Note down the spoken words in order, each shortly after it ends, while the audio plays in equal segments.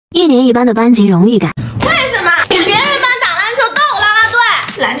一年一班的班级荣誉感。为什么别人班打篮球都有啦啦队？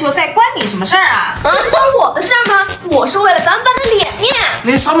篮球赛关你什么事儿啊？这是关我的事儿吗？我是为了咱们班的脸面。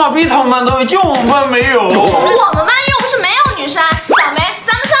连小马逼他们班都有，就我们班没有。我们班又不是没有女生。小梅，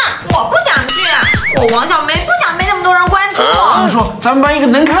咱们上。我不想去，我王小梅不想被那么多人关注。他们说咱们班一个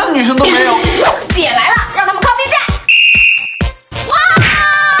能看的女生都没有。姐来了，让他们靠边站。哇！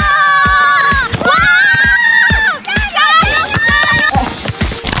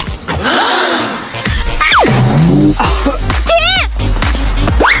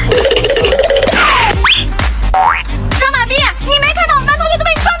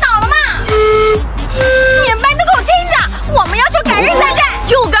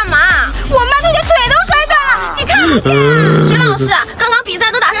徐老师，刚刚比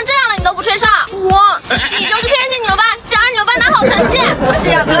赛都打成这样了，你都不吹哨，你就是偏心你们班，想让你们班拿好成绩。我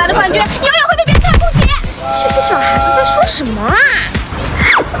这样得来的冠军，永远会被别人看不起。这些小孩子在说什么啊？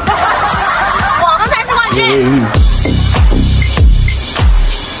我们才是冠军。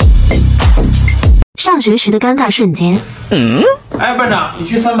上学时的尴尬瞬间。哎，班长，你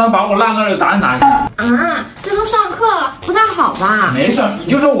去3班把我落那儿的答案拿一下。啊，这都上课了，不太好吧？没事，你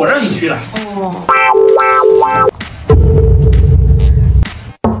就说我让你去了。哦。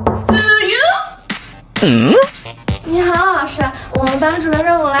你好，老师，我们班主任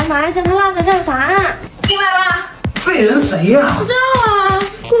让我来拿一下他落在这儿的答案，进来吧。这人谁呀？不知道啊，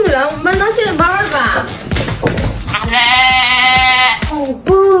过来我们班当兴趣班吧。好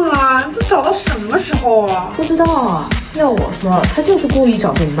笨啊！这找到什么时候啊？不知道啊，要我说，他就是故意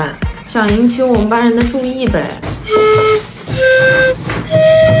找病办，想引起我们班人的注意呗。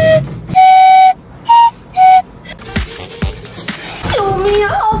救命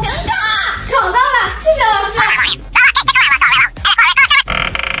啊！好尴尬！找到了，谢谢老师。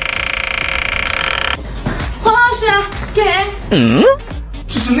黄老师，给。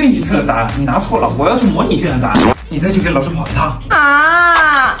这是练习册的答案，你拿错了，我要是模拟卷的答案，你再去给老师跑一趟。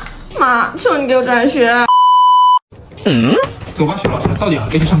啊！妈，求你给我转学。走吧，徐老师，到点了，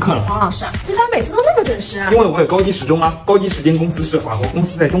该去上课了。黄老师，为啥每次都那么准时啊？因为我有高级时钟啊！高级时间公司是法国公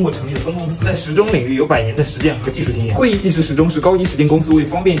司在中国成立的分公司，在时钟领域有100年的实践和技术经验。会议计时时钟是高级时间公司为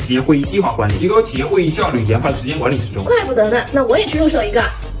方便企业会议计划管理、提高企业会议效率研发的时间管理时钟。怪不得呢，那我也去入手一个。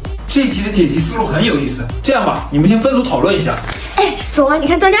这题的解题思路很有意思。这样吧，你们先分组讨论一下。哎，走啊！你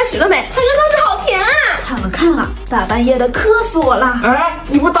看专家许了没？他这汤汁好甜啊！看了，大半夜的渴死我了。哎，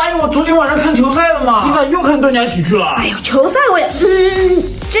你不答应我昨天晚上看球赛了吗？你咋又看断崖曲去了？哎呦，球赛我也……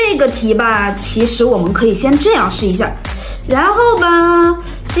这个题吧，其实我们可以先这样试一下，然后吧，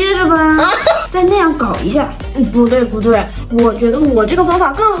接着吧，再那样搞一下。不对，我觉得我这个方法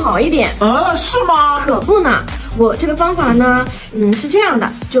更好一点。啊，是吗？可不呢。我这个方法呢，是这样的，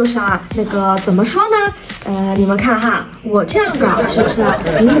就是啊，那个怎么说呢？你们看哈，我这样搞是不是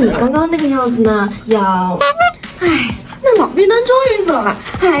比你刚刚那个样子呢要？哎，那老逼灯终于走了。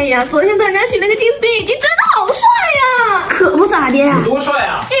哎呀，昨天大家取那个金丝边眼镜真的好帅呀！可不咋的。有多帅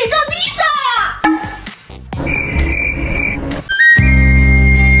啊？宇宙第一帅啊！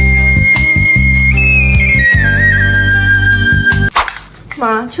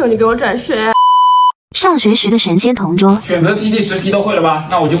妈，求你给我转学。上学时的神仙同桌。选择题第10题都会了吧？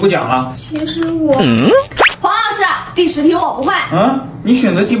那我就不讲了。其实我……黄老师，第10题我不会。你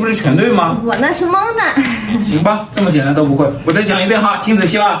选择题不是全对吗？我那是蒙的。行吧，这么简单都不会，我再讲一遍哈，听仔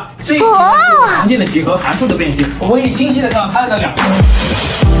细了。这一题是常见的几何函数的变形，我们可以清晰的看到它的两个。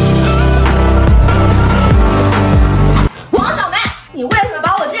王小梅，你为什么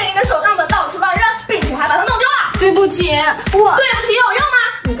把我借给你的手账本到处乱扔，并且还把它弄丢了？对不起，对不起有用吗？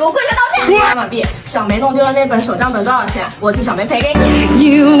你给我跪下道歉！小马币，小梅弄丢了那本手账本多少钱？我替小梅赔给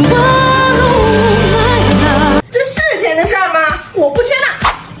你。这是钱的事儿吗？我不缺呢。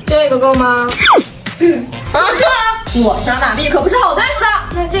这个够吗？这我小马币可不是好对付的。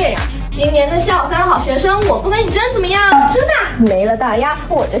那这样，今年的校3好学生，我不跟你争怎么样？真的，没了大压，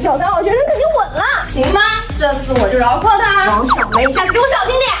我这校3好学生肯定稳了，行吗？这次我就饶过他。王小梅，你下次给我小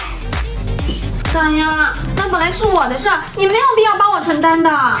心点。大丫，那本来是我的事儿，你没有必要帮我承担的。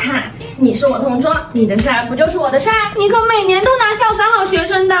看，你是我同桌，你的事儿不就是我的事儿？你可每年都拿校3好学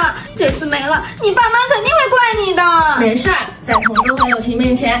生的，这次没了，你爸妈肯定会怪你的。没事儿，在同桌和友情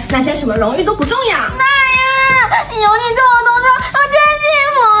面前，那些什么荣誉都不重要。大丫，有你做我同桌，我真幸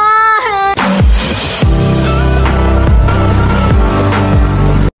福啊！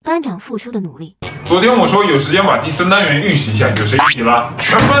班长付出的努力。昨天我说有时间把第3单元预习一下，有谁预习了？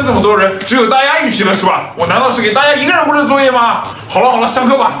全班这么多人，只有大家预习了是吧？我难道是给大家一个人布置作业吗？好了，上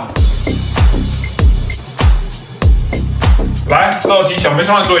课吧。来，这道题小梅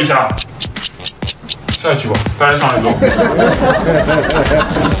上来做一下。下一句吧，大家上来做。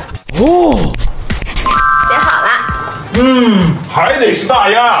哦，写好了。还得是大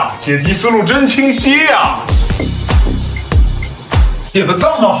鸭，解题思路真清晰呀。写的这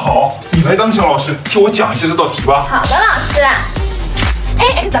么好，你来当小老师，替我讲一下这道题吧。好的，老师。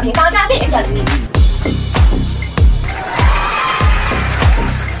ax 的平方加 bx。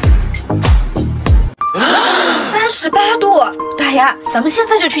38度，大牙，咱们现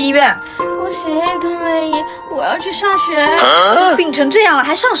在就去医院。不行，童梅姨，我要去上学。病成这样了，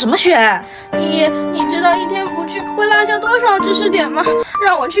还上什么学？姨，你知道一天不去会落下多少知识点吗？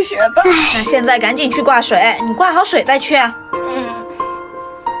让我去学吧。那现在赶紧去挂水，你挂好水再去。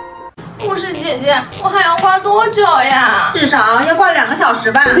护士姐姐，我还要挂多久呀？至少要挂2个小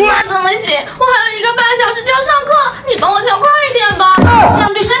时吧。那怎么行？我还有1个半小时就要上课，你帮我调快一点吧。这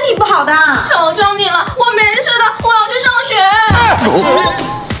样对身体不好的。求求你了，我没事的，我要去上学。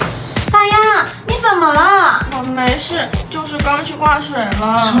大丫，你怎么了？我没事，就是刚去挂水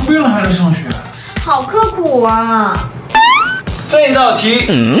了。生病了还来上学？好刻苦啊！这道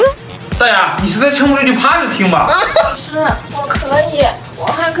题，大牙，你实在撑不住就趴着听吧。是，我可以，我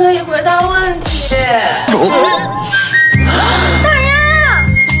还可以回答问题。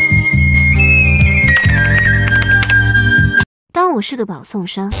当我是个保送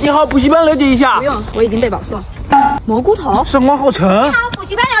生，你好，补习班了解一下。不用，我已经被保送。蘑菇头，上官浩辰。好，补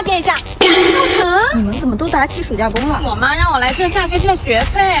习班了解一下。浩辰，你们怎么都打起暑假工了？我妈让我来挣下学期的学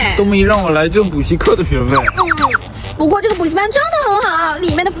费。都没让我来挣补习课的学费。不过这个补习班真的很好，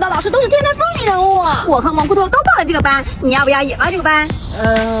里面的辅导老师都是天才风云人物。我和蘑菇头都报了这个班，你要不要也报这个班？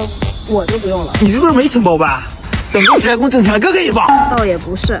我就不用了。你是不是没钱报班？等暑假工挣钱了，哥可以报。倒也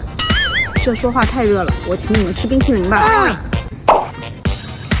不是，这说话太热了，我请你们吃冰淇淋吧。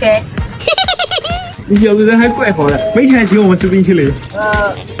给。你小子人还怪好的，没钱还请我们吃冰淇淋。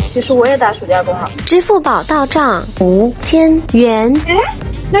其实我也打暑假工了。支付宝到账5000元。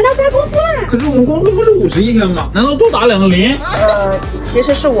难道发工资了？可是我们工资不是51天吗？难道多打2个零？其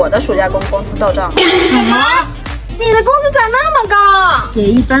实是我的暑假工工资到账。什么？你的工资咋那么高？也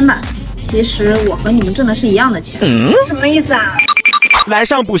一般吧。其实我和你们挣的是一样的钱。什么意思啊？来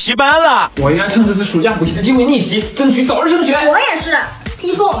上补习班了。我应该趁这次暑假补习的机会逆袭，争取早日升学。我也是。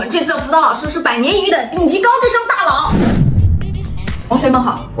听说我们这次的辅导老师是100年一遇的顶级高智商大佬。同学们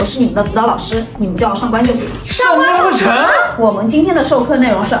好，我是你们的辅导老师，你们叫我上官就行。上官浩辰。我们今天的授课内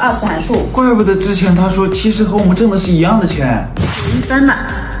容是2次函数。怪不得之前他说其实和我们挣的是一样的钱。一般吧。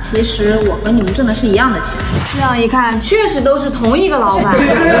其实我和你们挣的是一样的钱。这样一看，确实都是同一个老板。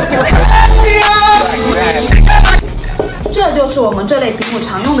这就是我们这类题目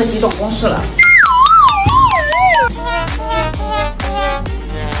常用的几种公式了。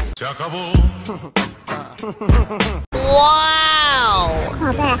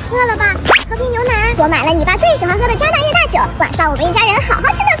宝贝，饿了吧？喝瓶牛奶。我买了你爸最喜欢喝的加大叶大酒，晚上我们一家人好好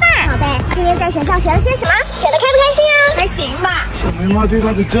吃顿饭。宝贝，今天在学校学了些什么？学得开不开心啊？还行吧。小梅妈对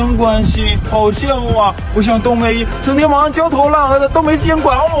他可真关心，好羡慕啊！不像冬梅姨，整天忙得焦头烂额的，都没时间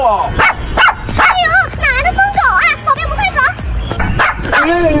管我。哎呦，哪来的疯狗啊？宝贝，我们快走。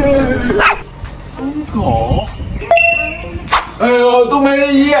疯狗？哎呦，冬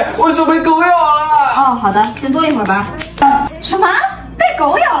梅姨，我手被狗咬了。哦，好的，先坐一会儿吧。什么？被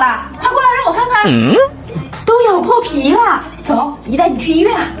狗咬了？快过来让我看看。都咬破皮了。走，姨带你去医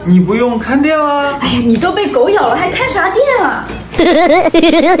院。你不用看店啊。哎呀，你都被狗咬了，还看啥店啊？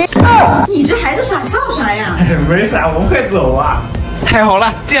你这孩子傻笑啥呀？没啥，我们快走啊！太好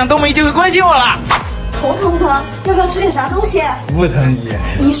了，这样冬梅就会关心我了。头疼不疼？要不要吃点啥东西？不疼姨。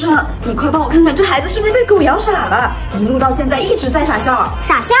医生，你快帮我看看这孩子是不是被狗咬傻了？一路到现在一直在傻笑。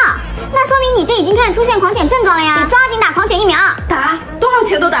傻笑？那说明你这已经开始出现狂犬症状了呀！得抓紧打狂犬疫苗。打？多少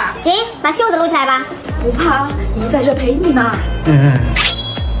钱都打。行，把袖子撸起来吧。不怕，姨在这陪你呢。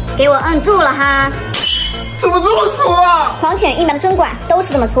给我摁住了哈。怎么这么粗啊？狂犬疫苗的针管都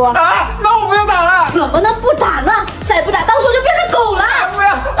是这么粗。啊，那我不要打了。怎么能不打呢？再不打，到时候就变成狗了。不要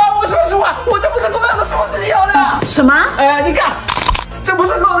啊！我说实话，我这不是狗咬的，是我自己咬的。什么？哎，你看，这不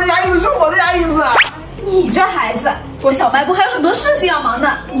是狗的牙印子，是我的牙印子。你这孩子，我小卖部还有很多事情要忙呢，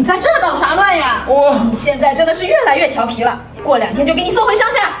你在这儿捣啥乱呀？你现在真的是越来越调皮了，过2天就给你送回乡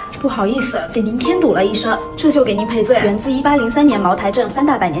下。不好意思，给您添堵了一声，这就给您赔罪。源自1803年茅台镇3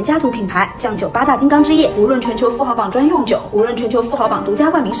大百年家族品牌，酱酒8大金刚之夜，胡润全球富豪榜专用酒，胡润全球富豪榜独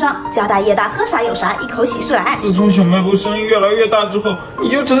家冠名商，家大业大，喝啥有啥，一口喜事来。自从小卖部生意越来越大之后，你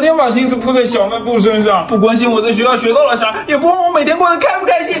就整天把心思扑在小卖部身上，不关心我在学校学到了啥，也不问我每天过得开不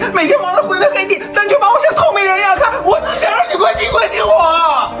开心，每天忙得昏天黑地，但却把我像透明人一样看。我只想让你关心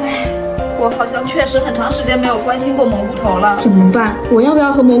我。我好像确实很长时间没有关心过蘑菇头了，怎么办？我要不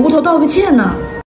要和蘑菇头道个歉呢？